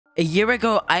A year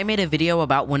ago, I made a video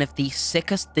about one of the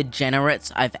sickest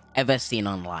degenerates I've ever seen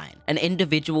online. An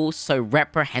individual so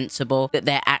reprehensible that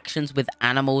their actions with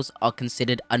animals are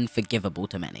considered unforgivable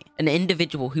to many. An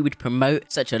individual who would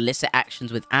promote such illicit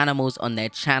actions with animals on their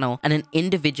channel, and an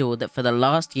individual that for the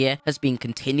last year has been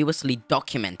continuously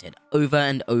documented over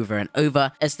and over and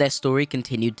over as their story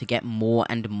continued to get more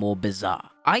and more bizarre.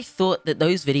 I thought that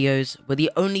those videos were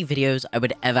the only videos I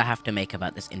would ever have to make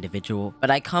about this individual, but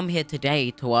I come here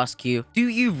today to ask you, do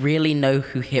you really know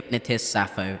who Hypnotist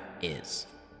Sappho is?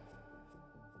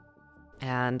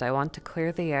 And I want to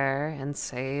clear the air and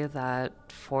say that,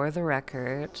 for the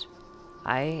record,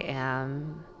 I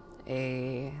am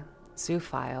a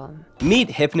zoophile.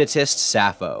 Meet Hypnotist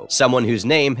Sappho, someone whose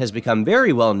name has become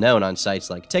very well known on sites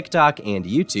like TikTok and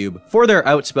YouTube for their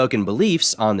outspoken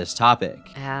beliefs on this topic.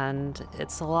 And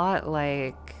it's a lot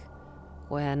like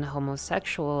when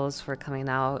homosexuals were coming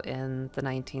out in the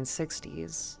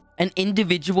 1960s. An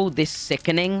individual this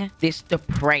sickening, this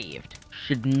depraved,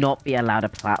 should not be allowed a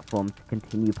platform to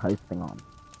continue posting on.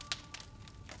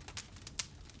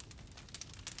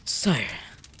 So,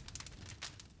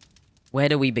 where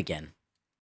do we begin?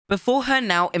 Before her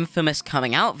now infamous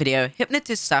coming out video,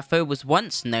 Hypnotist Sappho was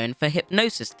once known for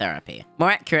hypnosis therapy.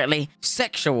 More accurately,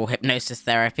 sexual hypnosis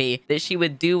therapy that she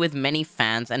would do with many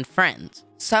fans and friends.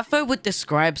 Sappho would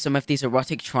describe some of these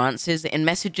erotic trances in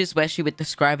messages where she would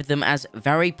describe them as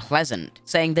very pleasant,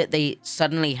 saying that they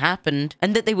suddenly happened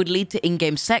and that they would lead to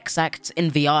in-game sex acts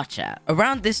in VR chat.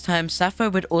 Around this time, Sappho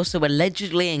would also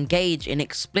allegedly engage in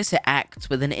explicit acts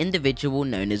with an individual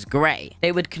known as Grey.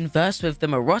 They would converse with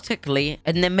them erotically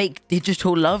and then make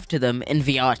digital love to them in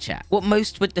VR chat, what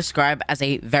most would describe as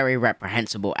a very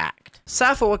reprehensible act.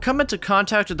 Sappho would come into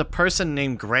contact with a person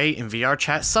named Grey in VR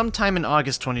chat sometime in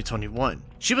August 2021.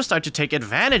 She would start to take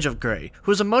advantage of Grey,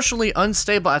 who was emotionally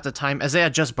unstable at the time as they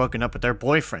had just broken up with their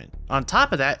boyfriend. On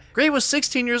top of that, Grey was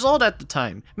 16 years old at the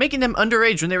time, making them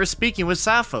underage when they were speaking with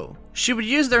Sappho. She would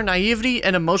use their naivety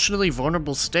and emotionally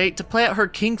vulnerable state to play out her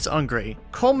kinks on Grey,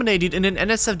 culminating in an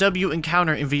NSFW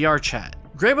encounter in VR chat.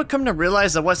 Grey would come to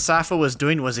realize that what Sappho was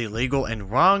doing was illegal and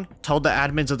wrong, told the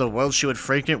admins of the world she would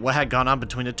frequent what had gone on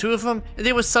between the two of them, and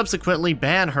they would subsequently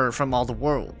ban her from all the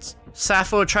worlds.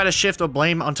 Sappho would try to shift the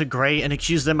blame onto Grey and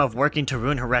accuse them of working to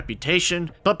ruin her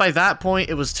reputation, but by that point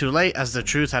it was too late as the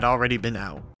truth had already been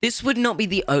out. This would not be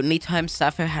the only time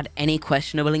Sappho had any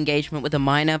questionable engagement with a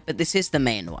minor, but this is the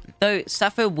main one. Though,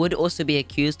 Sappho would also be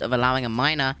accused of allowing a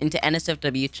minor into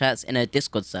NSFW chats in a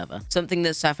Discord server, something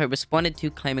that Sappho responded to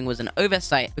claiming was an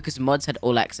oversight because mods had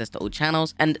all access to all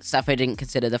channels, and Sappho didn't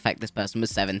consider the fact this person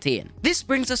was 17. This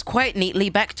brings us quite neatly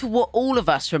back to what all of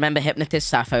us remember Hypnotist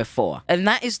Sappho for, and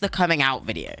that is the coming out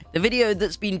video. The video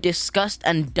that's been discussed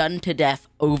and done to death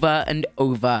over and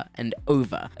over and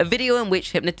over. A video in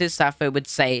which Hypnotist Sappho would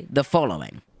say the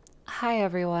following. Hi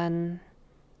everyone,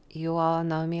 you all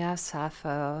know me as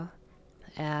Sappho,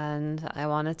 and I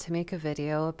wanted to make a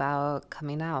video about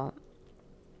coming out.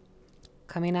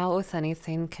 Coming out with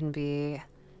anything can be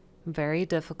very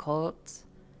difficult,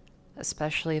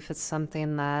 especially if it's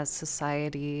something that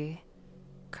society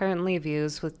currently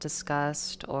views with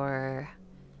disgust or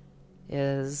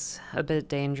is a bit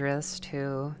dangerous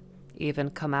to even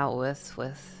come out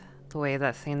with the way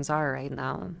that things are right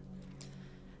now.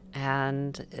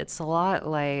 And it's a lot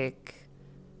like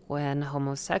when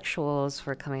homosexuals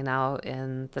were coming out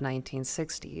in the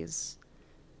 1960s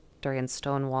during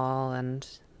Stonewall and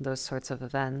those sorts of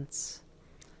events.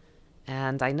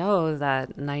 And I know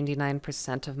that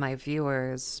 99% of my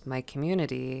viewers, my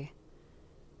community,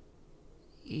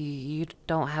 you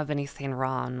don't have anything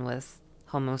wrong with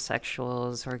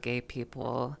homosexuals or gay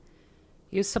people.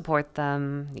 You support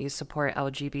them, you support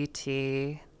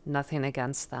LGBT, nothing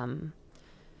against them.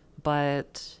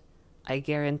 But I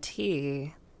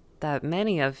guarantee that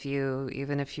many of you,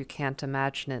 even if you can't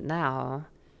imagine it now,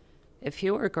 if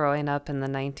you were growing up in the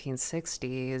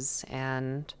 1960s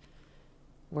and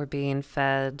were being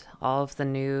fed all of the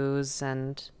news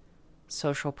and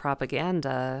social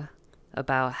propaganda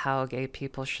about how gay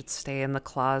people should stay in the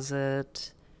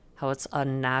closet, how it's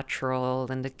unnatural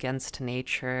and against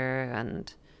nature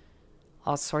and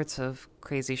all sorts of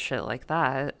crazy shit like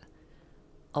that,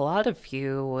 a lot of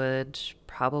you would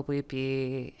probably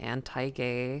be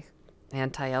anti-gay,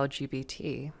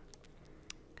 anti-LGBT.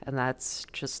 And that's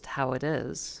just how it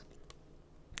is.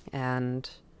 And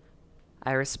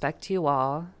I respect you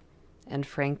all, and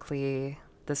frankly,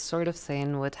 this sort of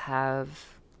thing would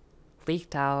have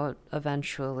leaked out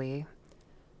eventually,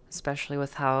 especially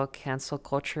with how cancel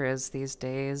culture is these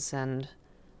days and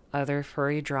other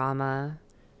furry drama.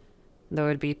 There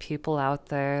would be people out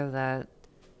there that,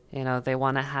 you know, they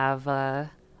want to have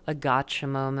a a gotcha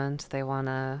moment. They want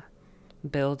to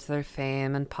build their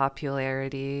fame and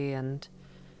popularity and,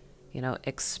 you know,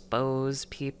 expose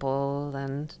people.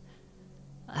 And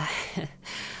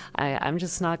I'm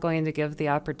just not going to give the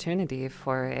opportunity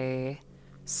for a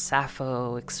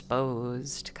Sappho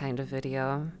exposed kind of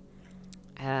video.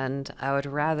 And I would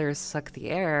rather suck the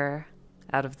air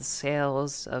out of the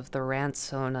sails of the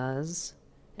rantsonas,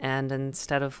 and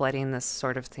instead of letting this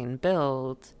sort of thing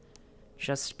build,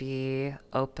 just be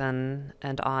open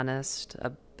and honest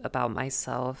about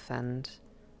myself and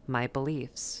my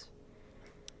beliefs.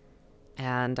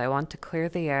 And I want to clear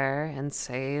the air and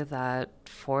say that,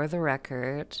 for the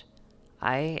record,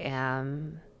 I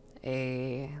am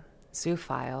a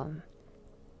zoophile.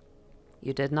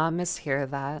 You did not mishear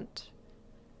that.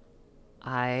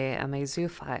 I am a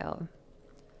zoophile.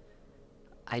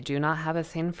 I do not have a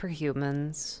thing for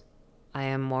humans. I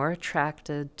am more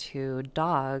attracted to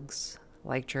dogs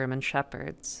like German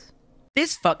Shepherds.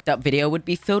 This fucked up video would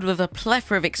be filled with a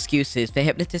plethora of excuses for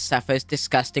Hypnotist Sappho's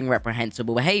disgusting,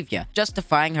 reprehensible behavior,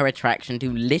 justifying her attraction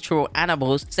to literal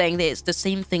animals, saying that it's the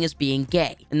same thing as being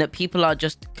gay, and that people are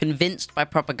just convinced by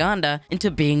propaganda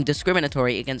into being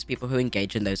discriminatory against people who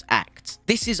engage in those acts.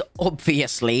 This is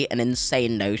obviously an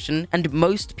insane notion, and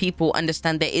most people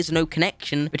understand there is no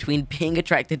connection between being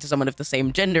attracted to someone of the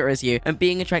same gender as you and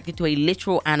being attracted to a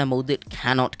literal animal that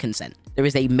cannot consent. There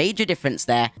is a major difference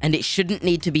there, and it shouldn't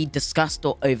need to be discussed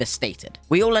or overstated.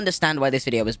 We all understand why this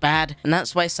video was bad, and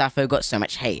that's why Sappho got so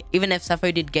much hate, even if Sappho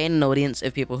did gain an audience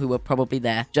of people who were probably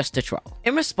there just to troll.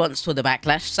 In response to the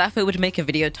backlash, Sappho would make a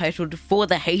video titled For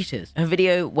the Haters, a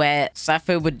video where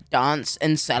Sappho would dance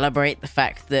and celebrate the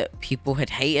fact that people had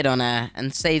hated on her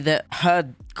and say that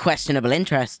her questionable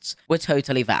interests were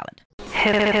totally valid.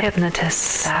 Hypnotist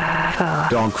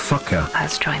Sappho Dog fucker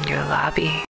has joined your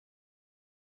lobby.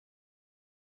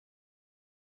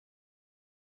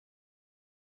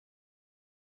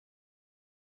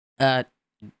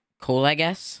 Cool, I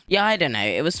guess. Yeah, I don't know.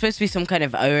 It was supposed to be some kind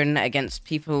of own against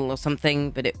people or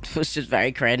something, but it was just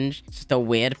very cringe. Just a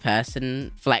weird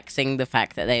person flexing the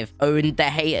fact that they've owned their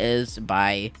haters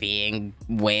by being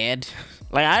weird.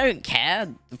 Like, I don't care.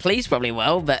 The police probably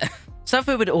will, but...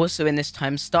 Sappho would also in this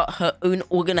time start her own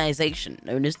organization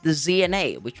known as the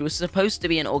ZNA, which was supposed to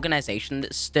be an organization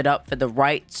that stood up for the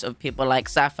rights of people like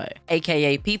Sappho,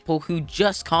 aka people who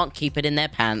just can't keep it in their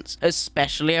pants,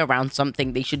 especially around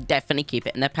something they should definitely keep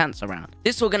it in their pants around.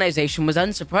 This organization was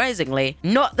unsurprisingly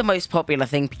not the most popular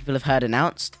thing people have heard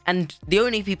announced, and the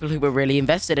only people who were really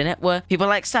invested in it were people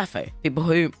like Sappho, people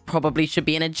who probably should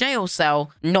be in a jail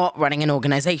cell, not running an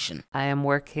organization. I am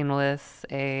working with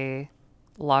a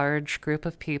large group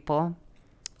of people,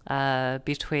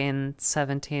 between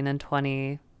 17 and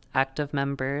 20 active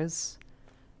members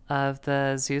of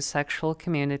the zoosexual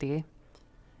community,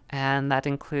 and that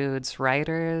includes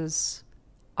writers,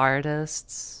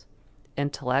 artists,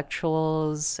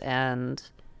 intellectuals, and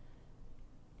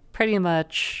pretty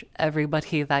much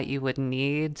everybody that you would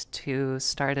need to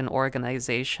start an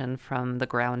organization from the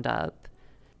ground up.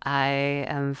 I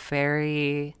am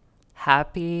very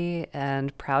happy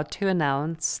and proud to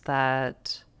announce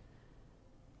that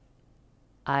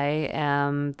I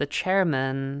am the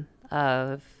chairman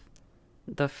of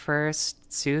the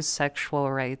first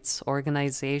zoosexual rights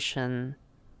organization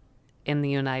in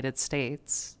the United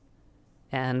States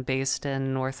and based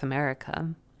in North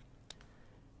America.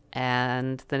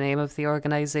 And the name of the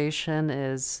organization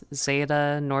is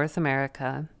Zeta North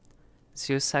America,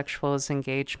 Zoosexuals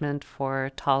Engagement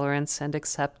for Tolerance and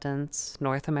Acceptance,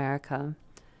 North America.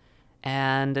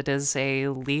 And it is a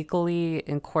legally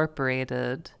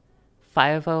incorporated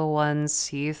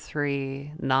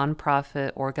 501c3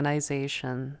 nonprofit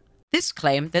organization. This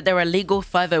claim that they're a legal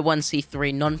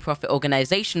 501c3 non-profit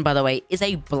organization, by the way, is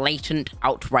a blatant,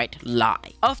 outright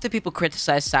lie. After people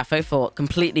criticized Sappho for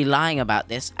completely lying about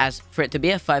this, as for it to be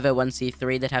a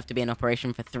 501c3 they'd have to be in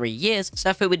operation for 3 years,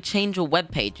 Sappho would change all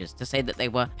web pages to say that they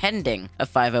were pending a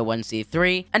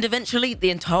 501c3, and eventually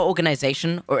the entire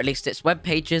organization, or at least its web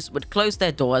pages, would close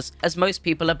their doors as most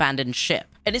people abandoned ship.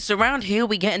 And it's around here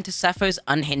we get into Sappho's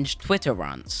unhinged Twitter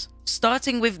rants.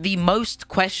 Starting with the most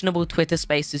questionable Twitter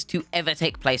spaces to ever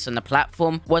take place on the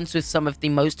platform, ones with some of the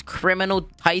most criminal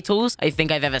titles I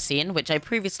think I've ever seen, which I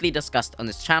previously discussed on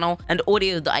this channel, and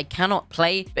audio that I cannot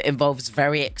play but involves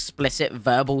very explicit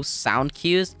verbal sound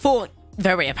cues. For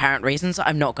very apparent reasons,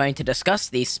 I'm not going to discuss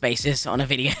these spaces on a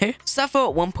video. Sappho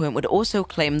at one point would also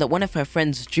claim that one of her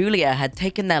friends, Julia, had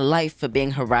taken their life for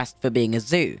being harassed for being a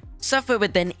zoo. Sappho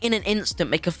would then in an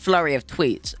instant make a flurry of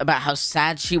tweets about how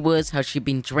sad she was, how she'd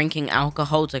been drinking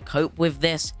alcohol to cope with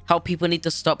this, how people need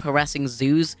to stop harassing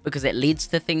zoos because it leads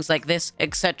to things like this,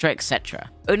 etc,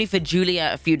 etc. Only for Julia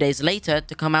a few days later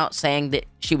to come out saying that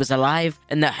she was alive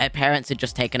and that her parents had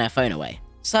just taken her phone away.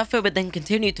 Sappho would then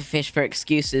continue to fish for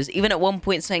excuses, even at one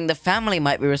point saying the family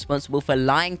might be responsible for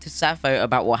lying to Sappho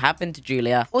about what happened to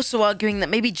Julia, also arguing that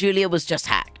maybe Julia was just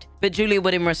hacked. But Julia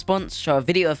would in response show a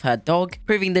video of her dog,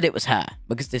 proving that it was her,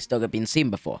 because this dog had been seen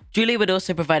before. Julia would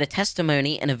also provide a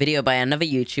testimony in a video by another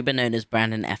YouTuber known as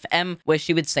Brandon FM, where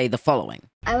she would say the following.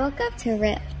 I woke up to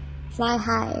rip, fly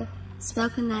high,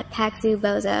 smoking that pack zoo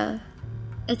bozo.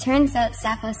 It turns out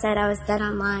Sappho said I was dead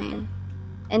online,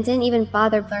 and didn't even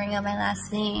bother blurring out my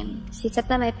last name. She said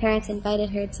that my parents invited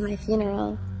her to my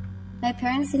funeral. My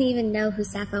parents didn't even know who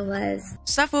Sappho was.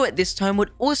 Sappho at this time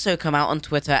would also come out on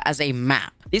Twitter as a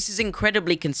map. This is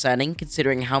incredibly concerning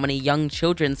considering how many young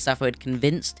children Sappho had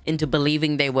convinced into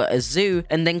believing they were a zoo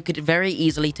and then could very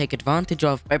easily take advantage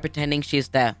of by pretending she is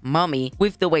their mummy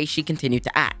with the way she continued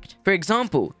to act. For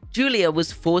example, Julia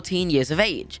was 14 years of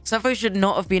age. Sappho should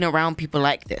not have been around people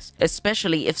like this,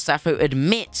 especially if Sappho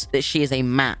admits that she is a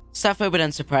map. Sappho would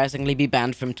unsurprisingly be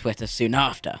banned from Twitter soon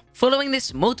after. Following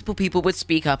this, multiple people would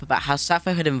speak up about how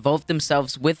Sappho had involved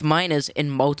themselves with minors in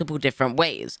multiple different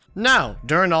ways. Now,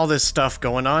 during all this stuff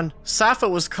going on, Sappho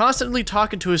was constantly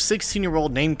talking to a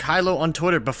 16-year-old named Kylo on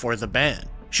Twitter before the ban.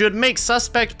 She would make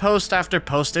suspect post after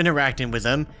post interacting with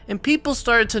him, and people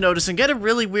started to notice and get a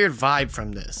really weird vibe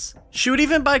from this. She would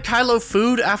even buy Kylo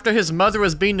food after his mother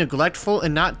was being neglectful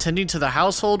and not tending to the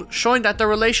household, showing that their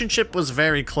relationship was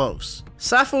very close.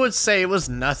 Sappho would say it was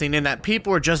nothing and that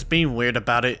people were just being weird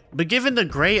about it, but given the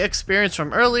Gray experience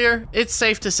from earlier, it's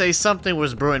safe to say something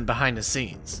was brewing behind the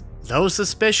scenes. Those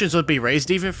suspicions would be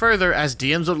raised even further as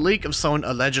DMs would leak of someone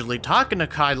allegedly talking to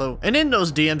Kylo, and in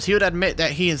those DMs he would admit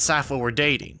that he and Sappho were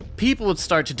dating. People would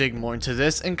start to dig more into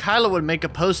this, and Kylo would make a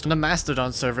post on the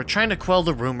Mastodon server trying to quell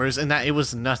the rumors and that it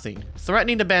was nothing,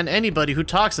 threatening to ban anybody who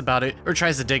talks about it or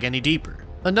tries to dig any deeper.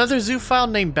 Another zoophile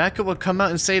named Becca would come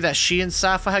out and say that she and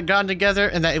Sappho had gotten together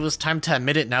and that it was time to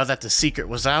admit it now that the secret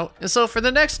was out. And so for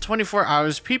the next 24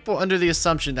 hours, people were under the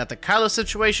assumption that the Kylo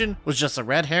situation was just a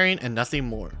red herring and nothing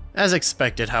more. As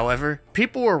expected, however,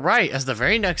 people were right as the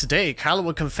very next day, Kylo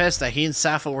would confess that he and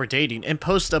Sappho were dating and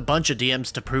post a bunch of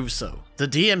DMs to prove so. The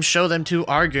DMs show them two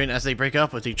arguing as they break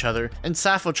up with each other, and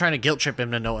Sappho trying to guilt trip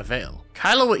him to no avail.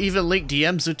 Kylo would even leak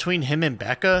DMs between him and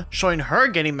Becca, showing her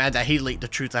getting mad that he leaked the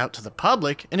truth out to the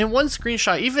public, and in one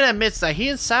screenshot even admits that he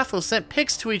and Sappho sent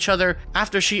pics to each other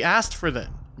after she asked for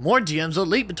them. More DMs would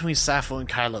leak between Sappho and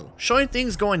Kylo, showing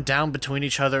things going down between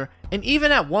each other, and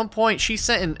even at one point she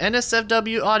sent an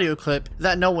NSFW audio clip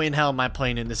that no way in hell am I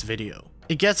playing in this video.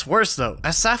 It gets worse though,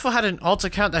 as Sappho had an alt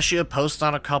account that she had posted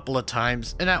on a couple of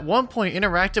times, and at one point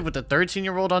interacted with a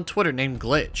 13-year-old on Twitter named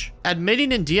Glitch,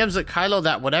 admitting in DMs with Kylo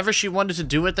that whatever she wanted to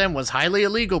do with them was highly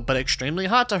illegal but extremely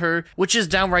hot to her, which is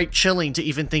downright chilling to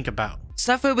even think about.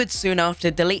 Sappho would soon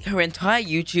after delete her entire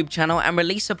YouTube channel and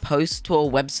release a post to a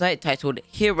website titled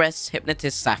Here Rests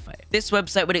Hypnotist Sappho. This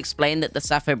website would explain that the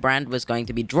Sappho brand was going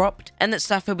to be dropped and that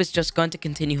Sappho was just going to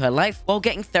continue her life while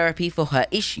getting therapy for her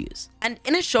issues. And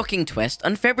in a shocking twist,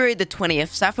 on February the 20th,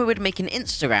 Sappho would make an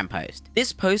Instagram post.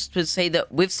 This post would say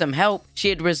that with some help, she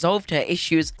had resolved her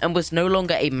issues and was no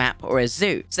longer a map or a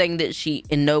zoo, saying that she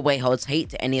in no way holds hate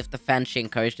to any of the fans she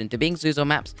encouraged into being zoos or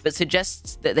maps, but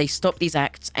suggests that they stop these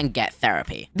acts and get therapy.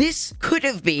 This could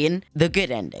have been the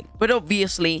good ending, but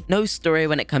obviously no story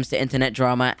when it comes to internet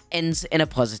drama ends in a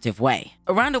positive way.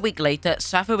 Around a week later,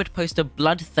 Sappho would post a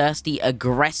bloodthirsty,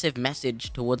 aggressive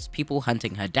message towards people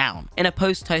hunting her down, in a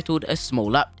post titled A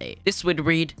Small Update. This would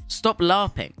read, "Stop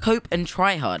LARPing, cope and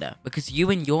try harder, because you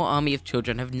and your army of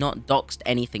children have not doxed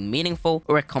anything meaningful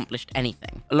or accomplished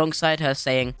anything." Alongside her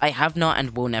saying, "I have not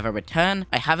and will never return,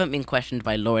 I haven't been questioned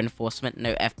by law enforcement,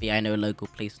 no FBI, no local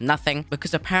police, nothing,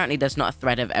 because apparently there's not a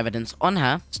thread of evidence on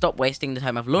her. Stop wasting the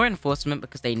time of law enforcement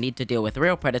because they need to deal with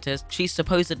real predators. She's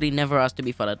supposedly never asked to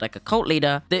be followed like a cult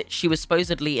leader, that she was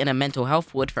supposedly in a mental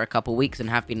health ward for a couple weeks and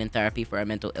have been in therapy for her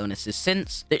mental illnesses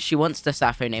since, that she wants the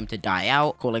Sappho name to die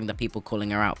out, calling the people calling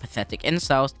her out pathetic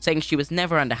incels, saying she was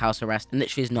never under house arrest and that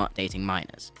she's not dating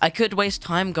minors." I could waste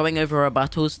time going over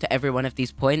rebuttals to every one of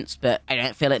these points, but I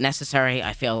don't feel it necessary.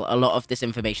 I feel a lot of this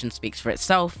information speaks for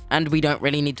itself, and we don't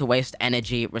really need to waste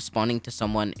energy responding to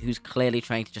someone who's clearly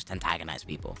trying to just antagonize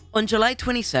people. On July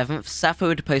 27th, Sappho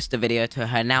would post a video to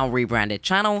her now rebranded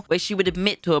channel where she would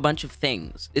admit to a bunch of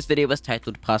things. This video was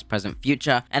titled Past, Present,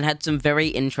 Future and had some very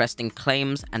interesting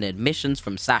claims and admissions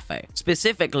from Sappho.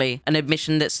 Specifically, an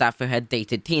admission that Sappho had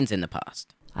dated teens in the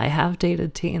past. I have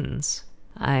dated teens.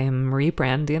 I'm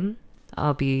rebranding.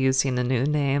 I'll be using a new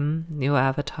name, new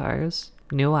avatars,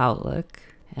 new outlook,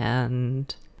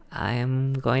 and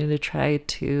I'm going to try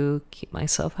to keep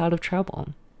myself out of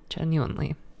trouble,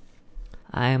 genuinely.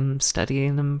 I'm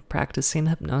studying and practicing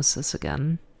hypnosis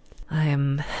again.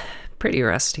 I'm pretty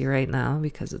rusty right now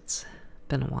because it's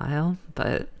been a while,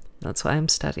 but that's why I'm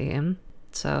studying.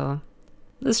 So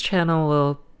this channel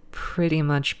will pretty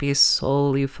much be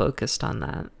solely focused on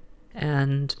that,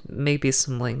 and maybe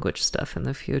some language stuff in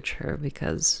the future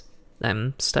because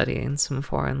I'm studying some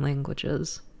foreign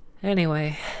languages.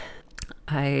 Anyway,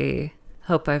 I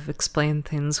hope I've explained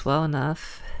things well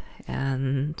enough,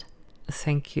 and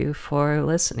thank you for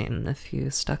listening if you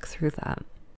stuck through that.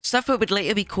 Sappho would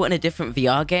later be caught in a different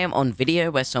VR game on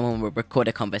video where someone would record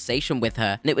a conversation with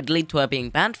her, and it would lead to her being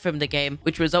banned from the game,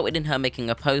 which resulted in her making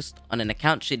a post on an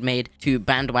account she'd made to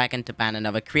bandwagon to ban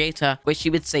another creator, where she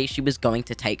would say she was going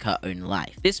to take her own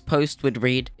life. This post would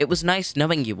read, "It was nice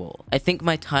knowing you all. I think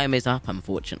my time is up,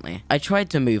 unfortunately. I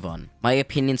tried to move on. My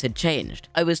opinions had changed.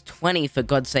 I was 20 for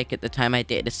God's sake at the time I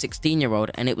dated a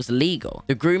 16-year-old and it was legal.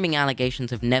 The grooming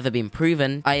allegations have never been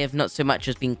proven. I have not so much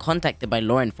as been contacted by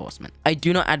law enforcement. I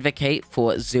do not advocate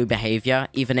for zoo behavior,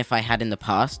 even if I had in the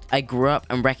past. I grew up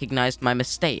and recognized my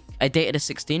mistake. I dated a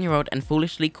 16-year-old and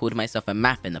foolishly called myself a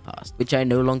map in the past, which I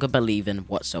no longer believe in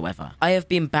whatsoever. I have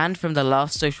been banned from the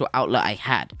last social outlet I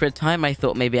had. For a time I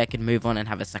thought maybe I could move on and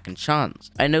have a second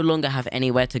chance. I no longer have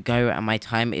anywhere to go and my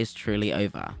time is truly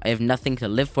over. I have nothing to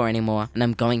live for anymore and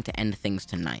I'm going to end things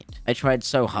tonight. I tried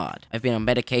so hard. I've been on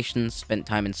medications, spent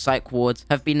time in psych wards,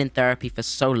 have been in therapy for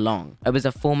so long. I was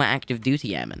a former active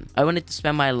duty airman. I wanted to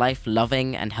spend my life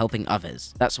loving and helping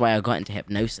others. That's why I got into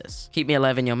hypnosis. Keep me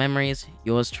alive in your memories.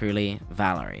 Yours truly,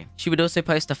 Valerie." She would also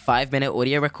post a 5-minute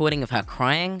audio recording of her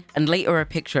crying, and later a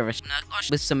picture of a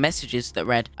with some messages that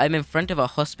read, "I'm in front of a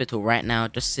hospital right now,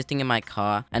 just sitting in my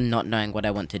car and not knowing what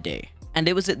I want to do." And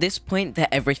it was at this point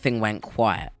that everything went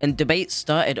quiet, and debates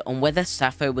started on whether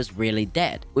Sappho was really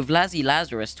dead, with Lazzy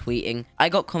Lazarus tweeting, "I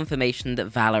got confirmation that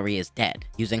Valerie is dead,"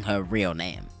 using her real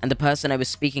name. And the person I was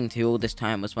speaking to all this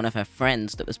time was one of her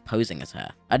friends that was posing as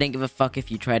her. I don't give a fuck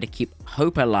if you try to keep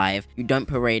hope alive, you don't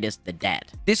parade as the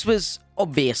dead. This was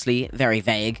obviously very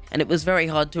vague, and it was very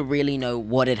hard to really know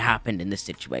what had happened in this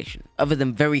situation, other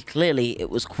than very clearly it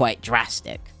was quite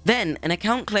drastic. Then, an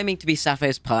account claiming to be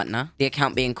Sappho's partner, the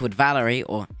account being called Valerie,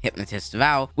 or Hypnotist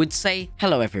Val, would say,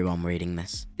 "Hello everyone reading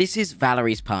this. This is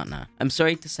Valerie's partner. I'm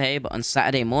sorry to say, but on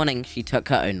Saturday morning, she took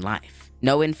her own life.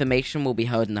 No information will be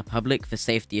held in the public for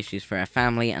safety issues for her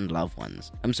family and loved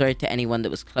ones. I'm sorry to anyone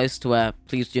that was close to her.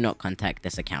 Please do not contact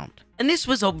this account." And this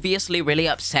was obviously really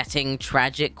upsetting,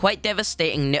 tragic, quite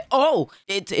devastating. Oh,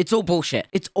 it's all bullshit.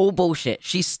 It's all bullshit.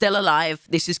 She's still alive.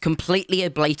 This is completely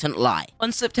a blatant lie.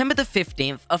 On September the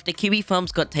 15th, after Kiwi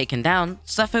Farms got taken down,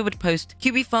 Sappho would post,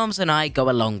 "Kiwi Farms and I go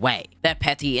a long way. They're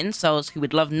petty incels who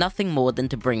would love nothing more than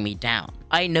to bring me down.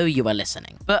 I know you are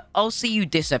listening, but I'll see you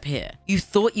disappear. You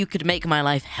thought you could make my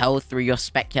life hell through your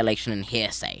speculation and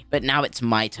hearsay, but now it's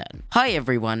my turn. Hi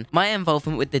everyone, my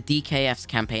involvement with the DKF's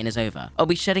campaign is over. I'll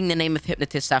be shedding the name of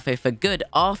Hypnotist Sappho for good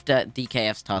after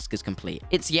DKF's task is complete.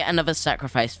 It's yet another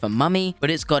sacrifice for mummy, but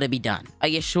it's gotta be done. I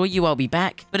assure you I'll be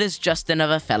back, but as just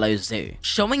another fellow zoo."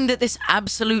 Showing that this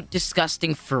absolute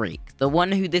disgusting freak, the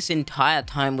one who this entire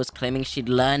time was claiming she'd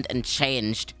learned and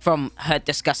changed from her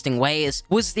disgusting ways,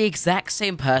 was the exact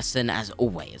same person as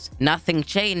always. Nothing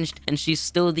changed, and she's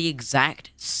still the exact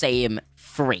same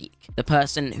freak. The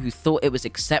person who thought it was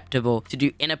acceptable to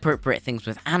do inappropriate things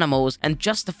with animals and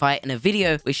justify it in a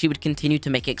video where she would continue to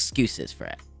make excuses for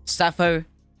it. Sappho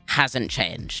hasn't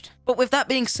changed. But with that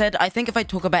being said, I think if I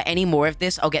talk about any more of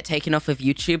this, I'll get taken off of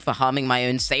YouTube for harming my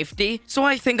own safety, so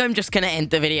I think I'm just gonna end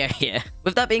the video here.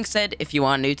 With that being said, if you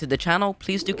are new to the channel,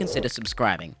 please do consider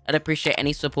subscribing. I'd appreciate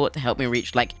any support to help me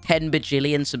reach like 10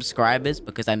 bajillion subscribers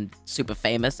because I'm super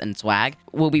famous and swag.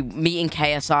 We'll be meeting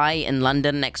KSI in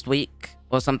London next week,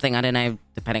 or something, I don't know,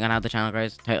 depending on how the channel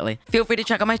grows, totally. Feel free to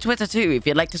check out my Twitter too, if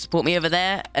you'd like to support me over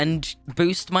there and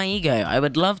boost my ego. I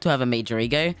would love to have a major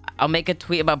ego. I'll make a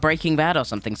tweet about Breaking Bad or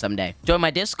something someday. Join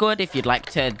my Discord if you'd like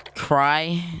to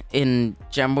cry in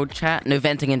general chat. No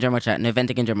venting in general chat, no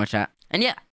venting in general chat. And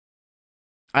yeah,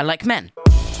 I like men.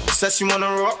 Says she wanna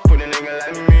rock with a nigga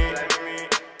like me.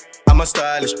 I'm a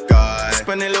stylish guy.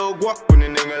 Spend a little guap with a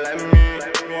nigga like me.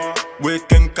 We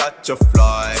can catch a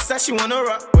fly. Says she wanna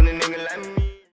rock with a nigga like me.